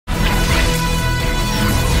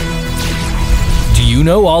you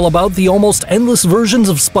know all about the almost endless versions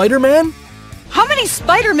of Spider-Man? How many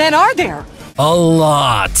Spider-Men are there? A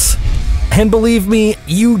lot. And believe me,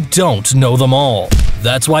 you don't know them all.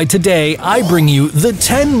 That's why today I bring you the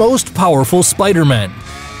 10 most powerful Spider-Men.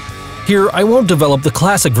 Here, I won't develop the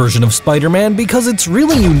classic version of Spider-Man because it's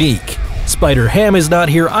really unique. Spider-Ham is not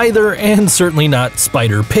here either, and certainly not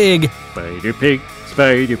Spider-Pig. Spider-Pig,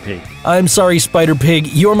 Spider-Pig. I'm sorry, Spider-Pig,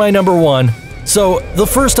 you're my number one. So, the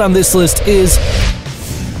first on this list is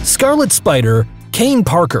Scarlet Spider, Kaine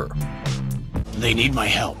Parker. They need my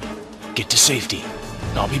help. Get to safety.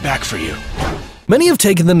 I'll be back for you. Many have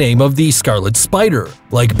taken the name of the Scarlet Spider,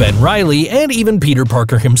 like Ben Reilly, and even Peter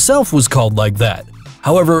Parker himself was called like that.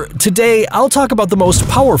 However, today I'll talk about the most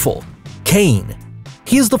powerful, Kaine.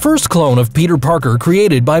 He is the first clone of Peter Parker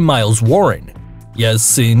created by Miles Warren.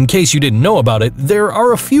 Yes, in case you didn't know about it, there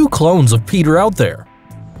are a few clones of Peter out there.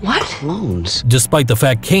 What? Clones? Despite the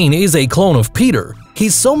fact Kaine is a clone of Peter,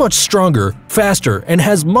 he's so much stronger, faster, and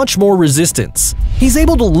has much more resistance. He's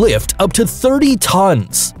able to lift up to 30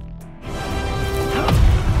 tons.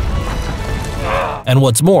 And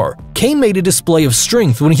what's more, Kaine made a display of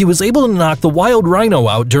strength when he was able to knock the Wild Rhino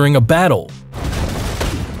out during a battle.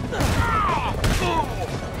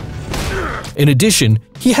 In addition,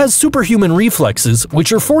 he has superhuman reflexes,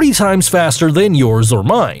 which are 40 times faster than yours or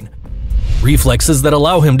mine. Reflexes that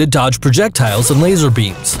allow him to dodge projectiles and laser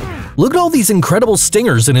beams. Look at all these incredible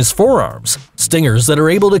stingers in his forearms, stingers that are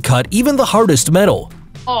able to cut even the hardest metal.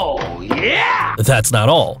 Oh, yeah! That's not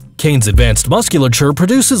all. Kaine's advanced musculature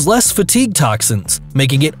produces less fatigue toxins,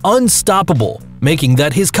 making it unstoppable, making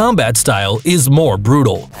that his combat style is more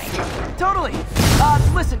brutal. Totally.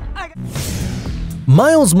 Listen,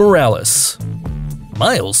 Miles Morales.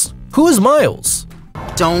 Miles? Who is Miles?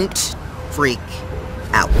 Don't freak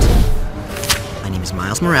out. My name is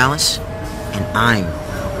Miles Morales, and I'm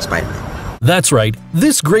Spider-Man. That's right,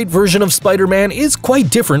 this great version of Spider-Man is quite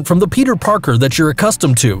different from the Peter Parker that you're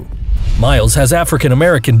accustomed to. Miles has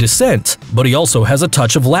African-American descent, but he also has a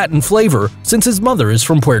touch of Latin flavor since his mother is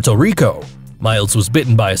from Puerto Rico. Miles was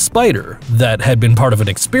bitten by a spider that had been part of an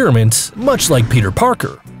experiment, much like Peter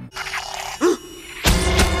Parker.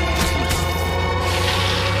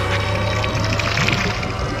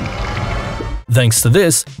 Thanks to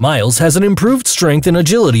this, Miles has an improved strength and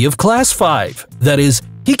agility of Class 5. That is,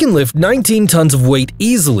 he can lift 19 tons of weight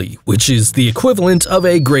easily, which is the equivalent of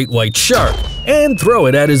a great white shark, and throw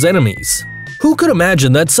it at his enemies. Who could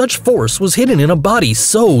imagine that such force was hidden in a body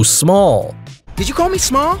so small? Did you call me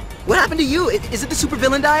small? What happened to you? Is it the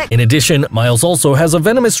supervillain diet? In addition, Miles also has a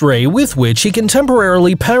venomous ray with which he can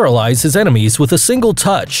temporarily paralyze his enemies with a single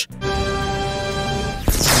touch.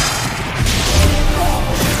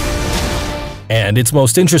 And its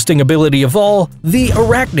most interesting ability of all, the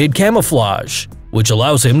arachnid camouflage, which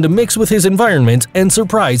allows him to mix with his environment and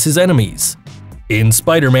surprise his enemies. In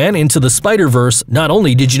Spider-Man Into the Spider-Verse, not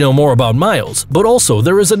only did you know more about Miles, but also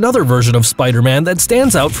there is another version of Spider-Man that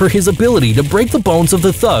stands out for his ability to break the bones of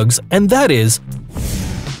the thugs, and that is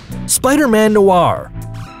Spider-Man Noir.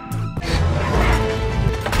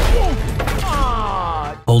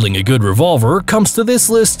 Holding a good revolver comes to this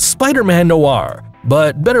list Spider-Man Noir,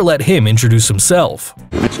 but better let him introduce himself.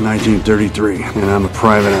 It's 1933, and I'm a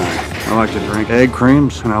private eye. I like to drink egg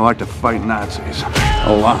creams, and I like to fight Nazis.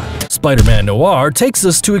 A lot. Spider-Man Noir takes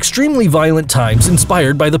us to extremely violent times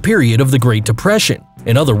inspired by the period of the Great Depression.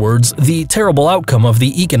 In other words, the terrible outcome of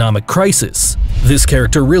the economic crisis. This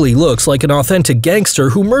character really looks like an authentic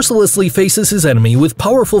gangster who mercilessly faces his enemy with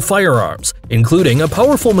powerful firearms, including a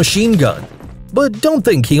powerful machine gun. But don't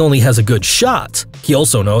think he only has a good shot. He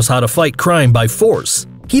also knows how to fight crime by force.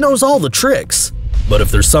 He knows all the tricks. But if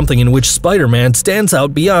there's something in which Spider-Man stands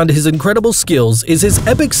out beyond his incredible skills is his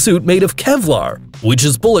epic suit made of Kevlar, which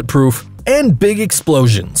is bulletproof, and big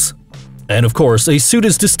explosions. And of course, a suit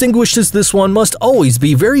as distinguished as this one must always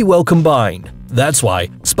be very well combined. That's why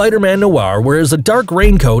Spider-Man Noir wears a dark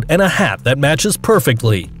raincoat and a hat that matches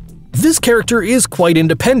perfectly. This character is quite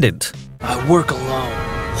independent. I work alone.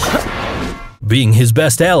 Being his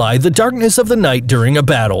best ally the darkness of the night during a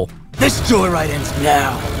battle. This joyride ends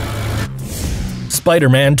now.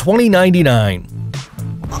 Spider-Man 2099.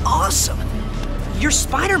 Awesome! You're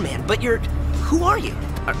Spider-Man, but who are you?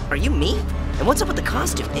 Are you me? And what's up with the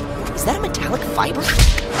costume? Is that a metallic fiber?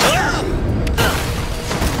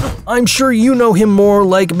 I'm sure you know him more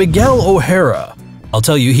like Miguel O'Hara. I'll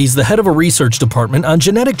tell you, he's the head of a research department on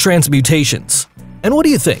genetic transmutations. And what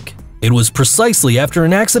do you think? It was precisely after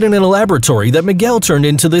an accident in a laboratory that Miguel turned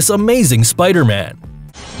into this amazing Spider-Man.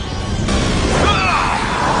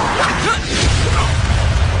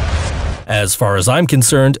 As far as I'm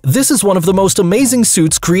concerned, this is one of the most amazing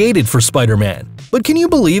suits created for Spider-Man. But can you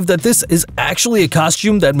believe that this is actually a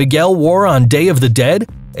costume that Miguel wore on Day of the Dead,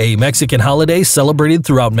 a Mexican holiday celebrated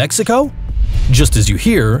throughout Mexico? Just as you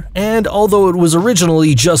hear, and although it was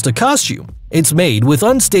originally just a costume, it's made with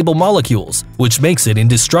unstable molecules, which makes it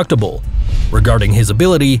indestructible. Regarding his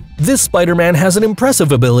ability, this Spider-Man has an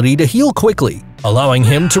impressive ability to heal quickly, allowing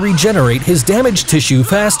him to regenerate his damaged tissue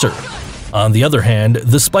faster. On the other hand,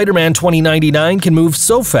 the Spider-Man 2099 can move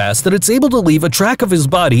so fast that it's able to leave a track of his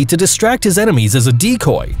body to distract his enemies as a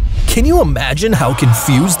decoy. Can you imagine how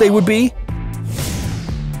confused they would be?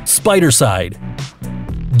 Spidercide.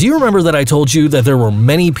 Do you remember that I told you that there were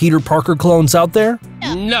many Peter Parker clones out there?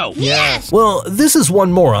 No. Yes. Well, this is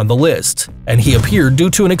one more on the list, and he appeared due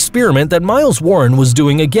to an experiment that Miles Warren was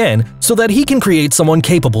doing again so that he can create someone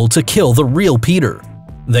capable to kill the real Peter.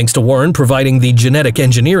 Thanks to Warren providing the genetic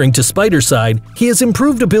engineering to Spidercide, he has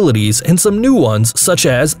improved abilities and some new ones such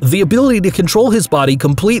as the ability to control his body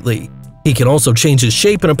completely. He can also change his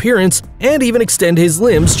shape and appearance and even extend his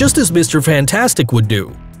limbs just as Mr. Fantastic would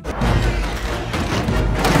do.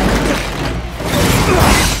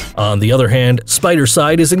 On the other hand,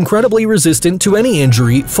 Spidercide is incredibly resistant to any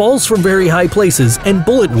injury, falls from very high places, and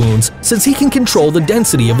bullet wounds since he can control the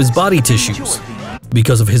density of his body tissues.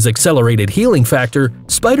 Because of his accelerated healing factor,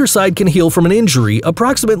 Spidercide can heal from an injury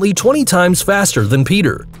approximately 20 times faster than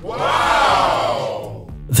Peter. Wow!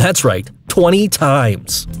 That's right, 20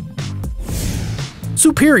 times.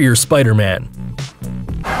 Superior Spider-Man.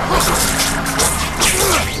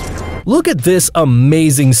 Look at this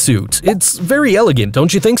amazing suit. It's very elegant,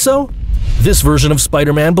 don't you think so? This version of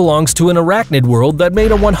Spider-Man belongs to an arachnid world that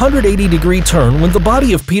made a 180-degree turn when the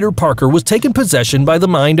body of Peter Parker was taken possession by the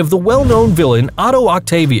mind of the well-known villain Otto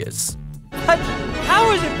Octavius. But how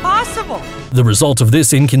is it possible? The result of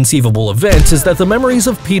this inconceivable event is that the memories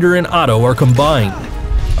of Peter and Otto are combined.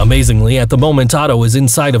 Amazingly, at the moment Otto is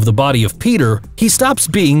inside of the body of Peter, he stops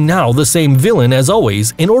being now the same villain as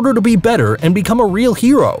always in order to be better and become a real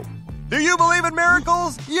hero. Do you believe in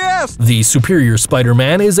miracles? Yes! The Superior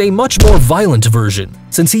Spider-Man is a much more violent version,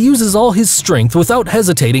 since he uses all his strength without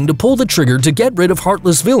hesitating to pull the trigger to get rid of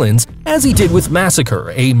heartless villains, as he did with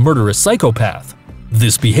Massacre, a murderous psychopath.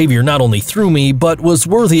 This behavior not only threw me, but was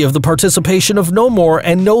worthy of the participation of no more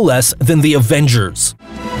and no less than the Avengers.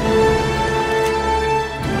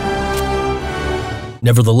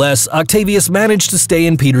 Nevertheless, Octavius managed to stay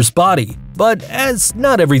in Peter's body, but as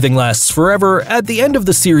not everything lasts forever, at the end of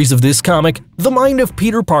the series of this comic, the mind of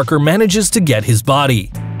Peter Parker manages to get his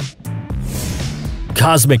body.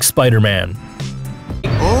 Cosmic Spider-Man.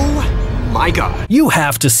 Oh my god. You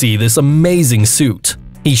have to see this amazing suit.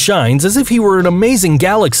 He shines as if he were an amazing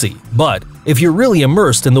galaxy, but if you're really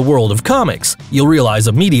immersed in the world of comics, you'll realize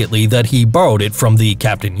immediately that he borrowed it from the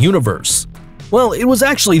Captain Universe. Well, it was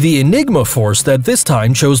actually the Enigma Force that this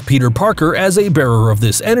time chose Peter Parker as a bearer of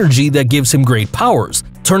this energy that gives him great powers,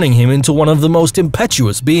 turning him into one of the most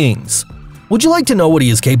impetuous beings. Would you like to know what he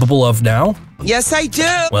is capable of now? Yes, I do.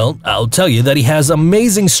 Well, I'll tell you that he has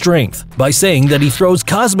amazing strength by saying that he throws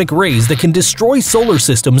cosmic rays that can destroy solar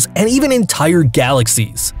systems and even entire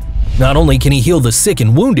galaxies. Not only can he heal the sick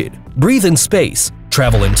and wounded, breathe in space,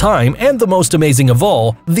 travel in time, and the most amazing of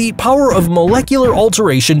all, the power of molecular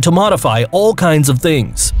alteration to modify all kinds of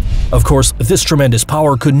things. Of course, this tremendous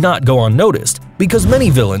power could not go unnoticed, because many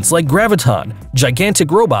villains like Graviton, gigantic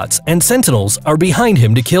robots, and Sentinels are behind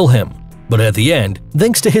him to kill him. But at the end,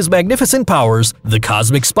 thanks to his magnificent powers, the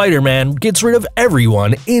Cosmic Spider-Man gets rid of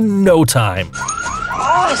everyone in no time.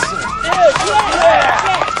 Awesome!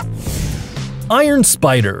 Yeah! Iron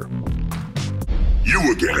Spider.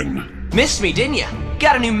 You again. Missed me, didn't ya?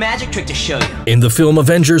 Got a new magic trick to show you. In the film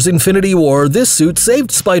Avengers Infinity War, this suit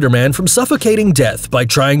saved Spider-Man from suffocating death by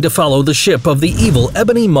trying to follow the ship of the evil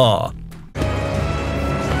Ebony Maw.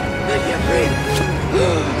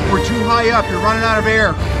 We're too high up, you're running out of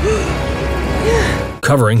air.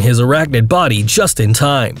 Covering his arachnid body just in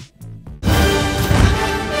time.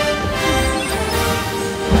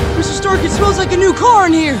 Mr. Stark, it smells like a new car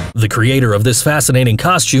in here! The creator of this fascinating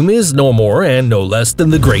costume is no more and no less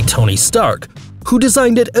than the great Tony Stark, who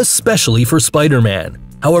designed it especially for Spider-Man.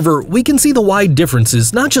 However, we can see the wide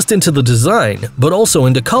differences not just into the design, but also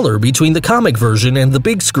into color between the comic version and the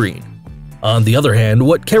big screen. On the other hand,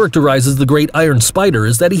 what characterizes the Great Iron Spider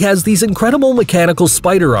is that he has these incredible mechanical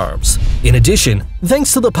spider arms. In addition,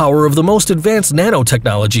 thanks to the power of the most advanced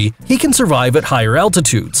nanotechnology, he can survive at higher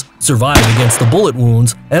altitudes, survive against the bullet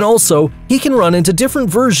wounds, and also, he can run into different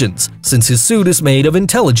versions since his suit is made of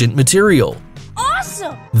intelligent material.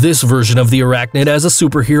 Awesome! This version of the arachnid as a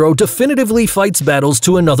superhero definitively fights battles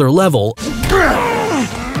to another level.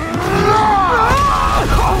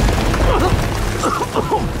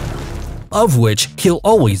 of which he'll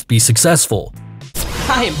always be successful.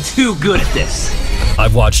 I am too good at this.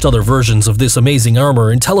 I've watched other versions of this amazing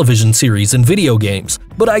armor in television series and video games,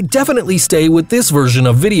 but I definitely stay with this version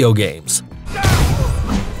of video games.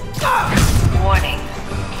 Warning,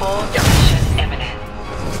 full collision imminent.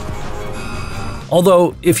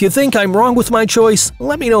 Although, if you think I'm wrong with my choice,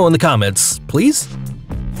 let me know in the comments, please.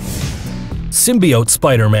 Symbiote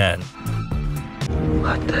Spider-Man.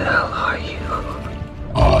 What the hell are you?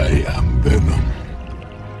 I am Venom.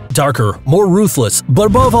 Darker, more ruthless, but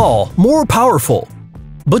above all, more powerful.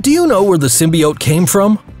 But do you know where the symbiote came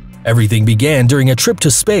from? Everything began during a trip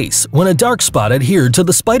to space when a dark spot adhered to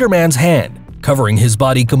the Spider-Man's hand, covering his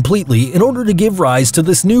body completely in order to give rise to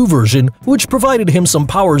this new version, which provided him some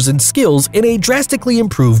powers and skills in a drastically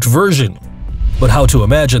improved version. But how to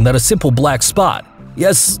imagine that a simple black spot,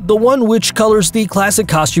 yes, the one which colors the classic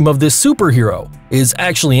costume of this superhero, is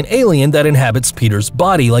actually an alien that inhabits Peter's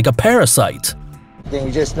body like a parasite?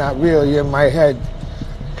 You're just not real, you're in my head,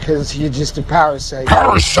 because you're just a parasite.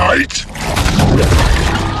 Parasite?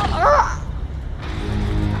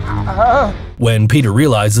 When Peter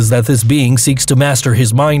realizes that this being seeks to master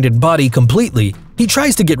his mind and body completely, he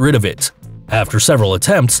tries to get rid of it. After several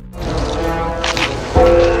attempts,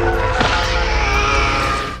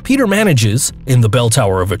 Peter manages, in the bell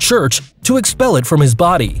tower of a church, to expel it from his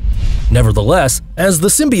body. Nevertheless, as the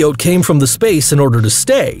symbiote came from the space in order to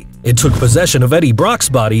stay, it took possession of Eddie Brock's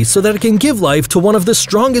body so that it can give life to one of the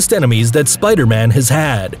strongest enemies that Spider-Man has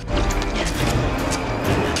had.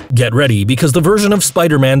 Get ready, because the version of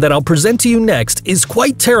Spider-Man that I'll present to you next is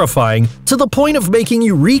quite terrifying to the point of making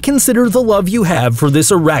you reconsider the love you have for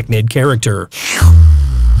this arachnid character.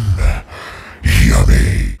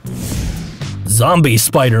 Yummy. Zombie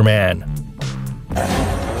Spider-Man.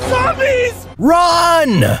 Zombies!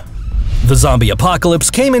 Run! The zombie apocalypse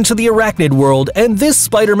came into the arachnid world, and this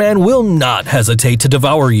Spider-Man will not hesitate to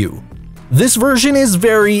devour you. This version is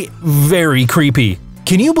very, very creepy.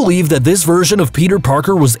 Can you believe that this version of Peter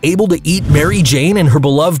Parker was able to eat Mary Jane and her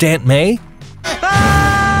beloved Aunt May?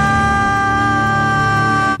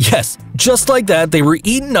 Yes, just like that, they were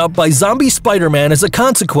eaten up by zombie Spider-Man as a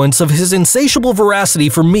consequence of his insatiable voracity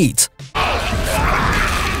for meat.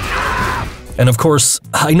 And of course,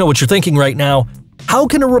 I know what you're thinking right now. How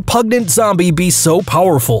can a repugnant zombie be so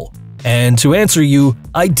powerful? And to answer you,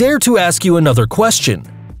 I dare to ask you another question.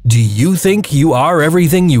 Do you think you are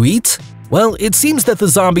everything you eat? Well, it seems that the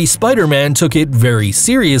zombie Spider-Man took it very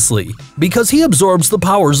seriously, because he absorbs the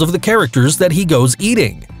powers of the characters that he goes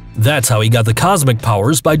eating. That's how he got the cosmic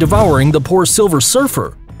powers, by devouring the poor Silver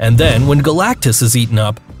Surfer, and then when Galactus is eaten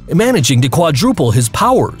up, managing to quadruple his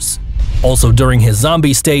powers. Also during his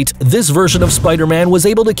zombie state, this version of Spider-Man was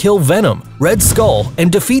able to kill Venom, Red Skull, and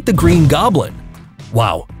defeat the Green Goblin.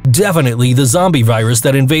 Wow, definitely the zombie virus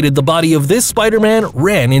that invaded the body of this Spider-Man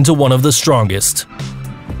ran into one of the strongest.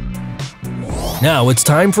 Now it's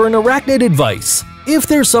time for an arachnid advice. If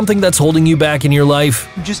there's something that's holding you back in your life,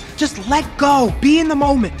 Just let go. Be in the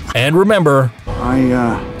moment. and remember,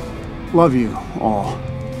 I love you all.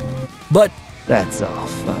 but That's all,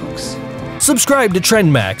 folks. subscribe to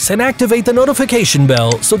TrendMax and activate the notification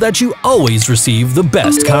bell so that you always receive the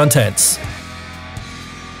best contents.